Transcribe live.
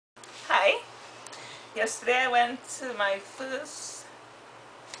Hi. Yesterday I went to my first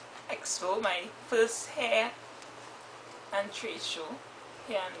expo, my first hair and trade show,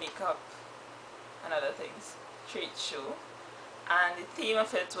 hair and makeup and other things, trade show, and the theme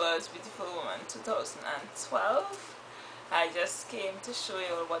of it was Beautiful Woman 2012. I just came to show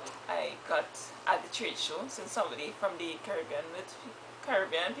you all what I got at the trade show, since somebody from the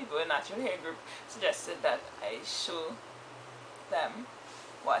Caribbean people in Natural Hair Group suggested that I show them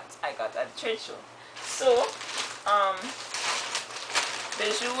what I got at the trade show. So,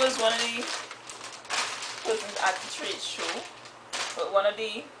 Bijou was one of the persons at the trade show, but one of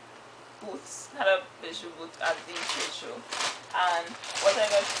the booths had a Bijou booth at the trade show, and what I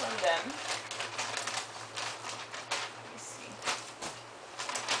got from them, let me see,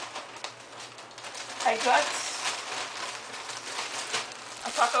 I got a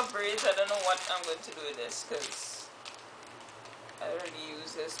pack of braids. I don't know what I'm going to do with this because I already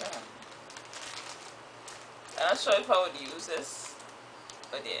use this. I'm not sure if I would use this,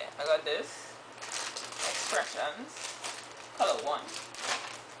 but yeah, I got this Expressions color 1.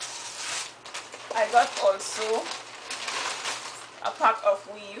 I got also a pack of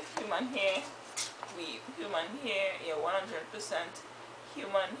weave, human hair weave, yeah, 100%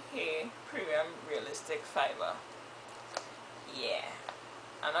 human hair premium realistic fiber. Yeah,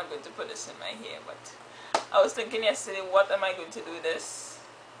 I'm not going to put this in my hair, but I was thinking yesterday, what am I going to do with this,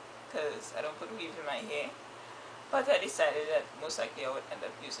 because I don't put weave in my hair. But I decided that most likely I would end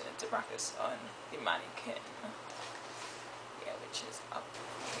up using it to practice on the mannequin. Yeah, which is up.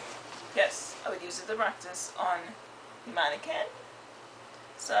 Yes, I would use it to practice on the mannequin.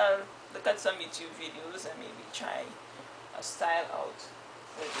 So I'll look at some YouTube videos and maybe try a style out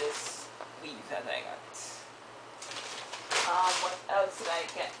with this weave that I got. What else did I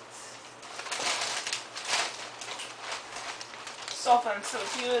get? Soft and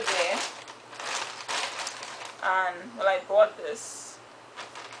Silky were there. And well, I bought this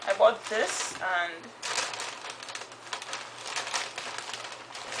and I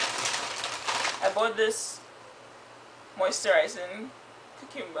bought this moisturizing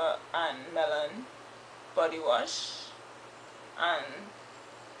cucumber and melon body wash and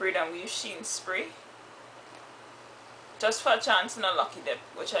braid and weave sheen spray, just for a chance in a lucky dip,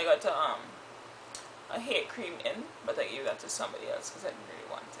 which I got a hair cream in, but I gave that to somebody else because I didn't really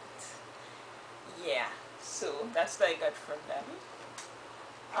want it. Yeah. So that's what I got from them.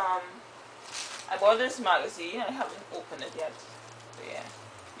 I bought this magazine. I haven't opened it yet. But yeah,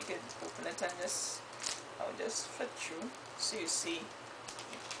 you can open it and I'll just flip through so you see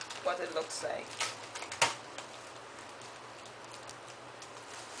what it looks like.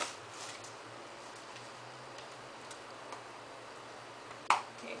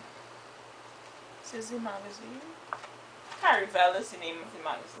 Okay. This is the magazine. Caravel is the name of the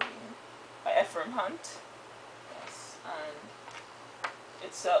magazine, by Ephraim Hunt. And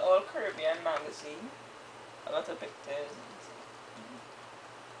it's an all Caribbean magazine, a lot of pictures.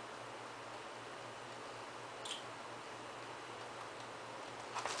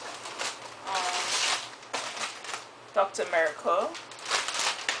 Dr. Miracle.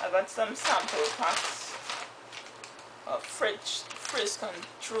 I got some sample packs of frizz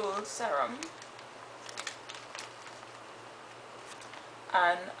control serum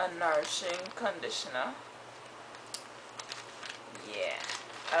and a nourishing conditioner. Yeah,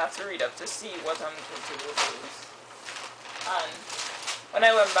 I have to read up to see what I'm going to do with those. And when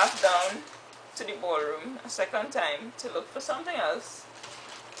I went back down to the ballroom a second time to look for something else,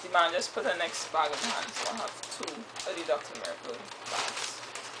 the man just put a next bag in hand, so I have 2 of the Dr. Miracle bags.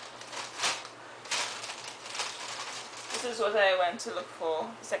 This is what I went to look for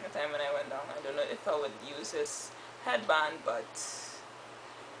the second time when I went down. I don't know if I would use this headband, but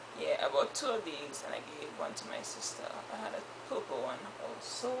yeah, I bought 2 of these and I gave one to my sister. I had a purple one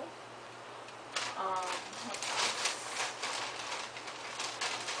also. I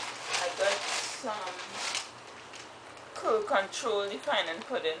got some Curl Control Defining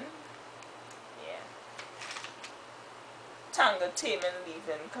Pudding. Yeah. Tangle Tame and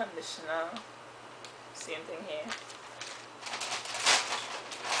Leave-In Conditioner. Same thing here.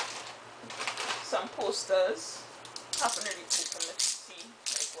 Some posters. Haven't really opened it to see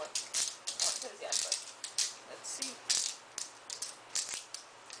like what it is yet, but let's see.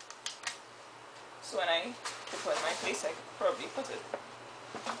 So when I put it in my place, I could probably put it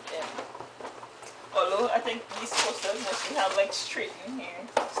in. Although I think these posters mostly have like straighten hair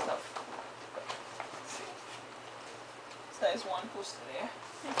stuff. So there's one poster there.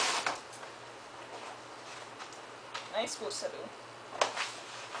 Nice poster though.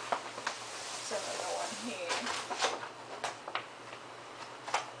 There's another one here.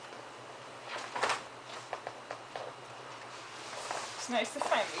 nice to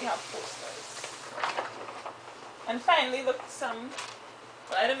finally have posters. And finally, look, some,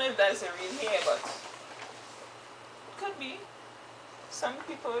 well, I don't know if that's a real hair, but it could be. Some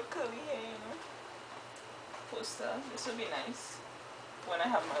people with curly hair, you know. Poster. This would be nice when I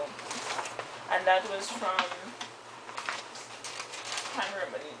have my own piece. And that was from, I can't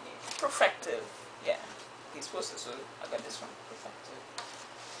remember the name. Perfective. Yeah. These posters, so I got this one. Perfective.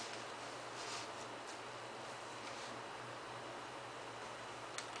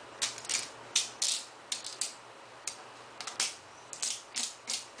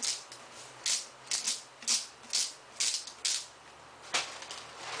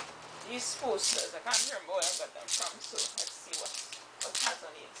 These posters, I can't remember where I got them from, so let's see what it has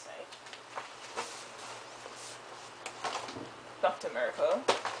on the inside. Dr. Miracle.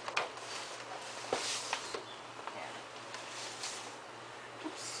 Yeah.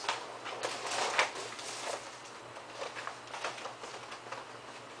 Oops.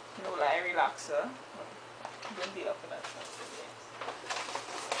 No lie relaxer. Don't deal up with that stuff.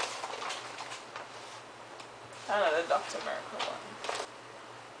 Another Dr. Miracle one.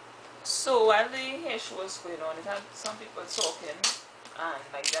 So while the hair show was going on, it had some people talking and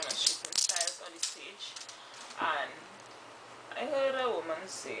like demonstrating styles on the stage, and I heard a woman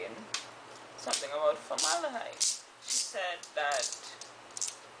saying something about formaldehyde. She said that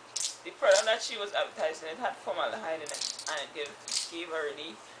the product that she was advertising, it had formaldehyde in it, and it gave a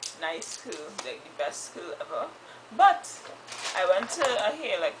really nice curl, like the best curl ever. But I went to a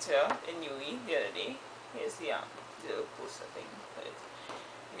hair lecture in UE the other day. Here's the little poster thing for it.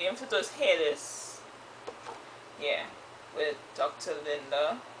 The name for it was Hairless, yeah, with Dr.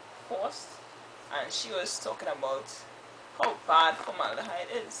 Linda Horst, and she was talking about how bad formaldehyde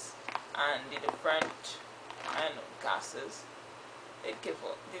is and the different, I don't know, gases it give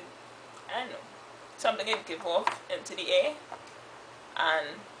off, I don't know, something it give off into the air, and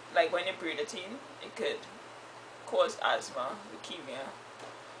like when you breathe it in, it could cause asthma, leukemia,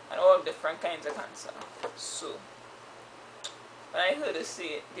 and all different kinds of cancer. So when I heard her say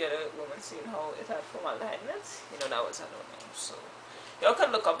it, the other woman saying how it had formaldehyde in it, you know, that was I don't know. So y'all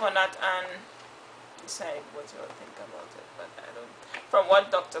can look up on that and decide what you all think about it. But I don't. From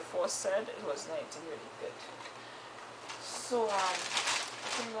what Dr. Force said, it was nice and really good. So I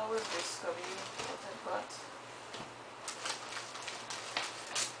think that was basically what I got.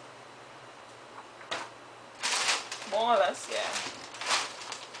 More or less, yeah.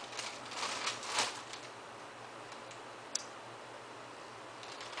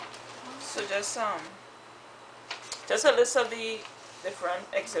 So just a list of the different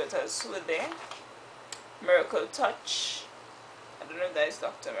exhibitors who were there. Miracle Touch. I don't know if that is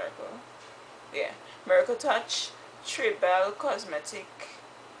Dr. Miracle. Yeah. Miracle Touch, Trebell Cosmetic,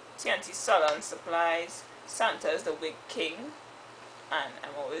 TNT Salon Supplies, Santa's the Wig King. And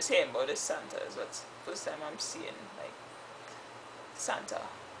I'm always hearing about this Santa's, but first time I'm seeing like Santa.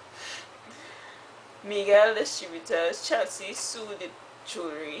 Miguel Distributors, Chelsea Sue the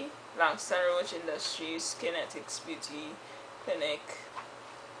Jewelry, Langston Roach Industries, Kinetics Beauty Clinic,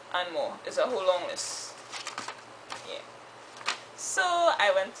 and more. It's a whole long list. Yeah. So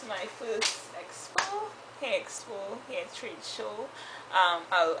I went to my first expo, hair trade show.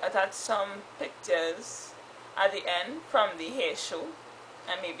 I'll attach some pictures at the end from the hair show,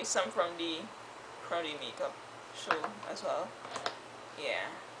 and maybe some from the makeup show as well. Yeah.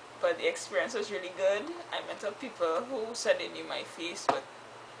 But the experience was really good. I met up people who said they knew my face, but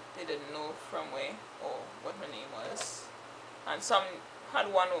they didn't know from where or what my name was. And some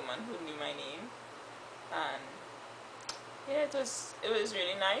had one woman who knew my name. And yeah, it was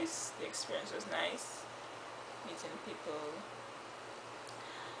really nice. The experience was nice. Meeting people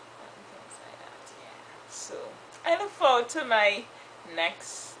and things like that. Yeah. So I look forward to my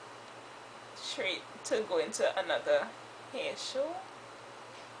next treat to go into another hair show.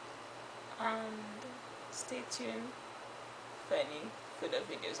 And stay tuned for any further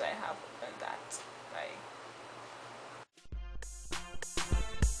videos I have on that. Bye.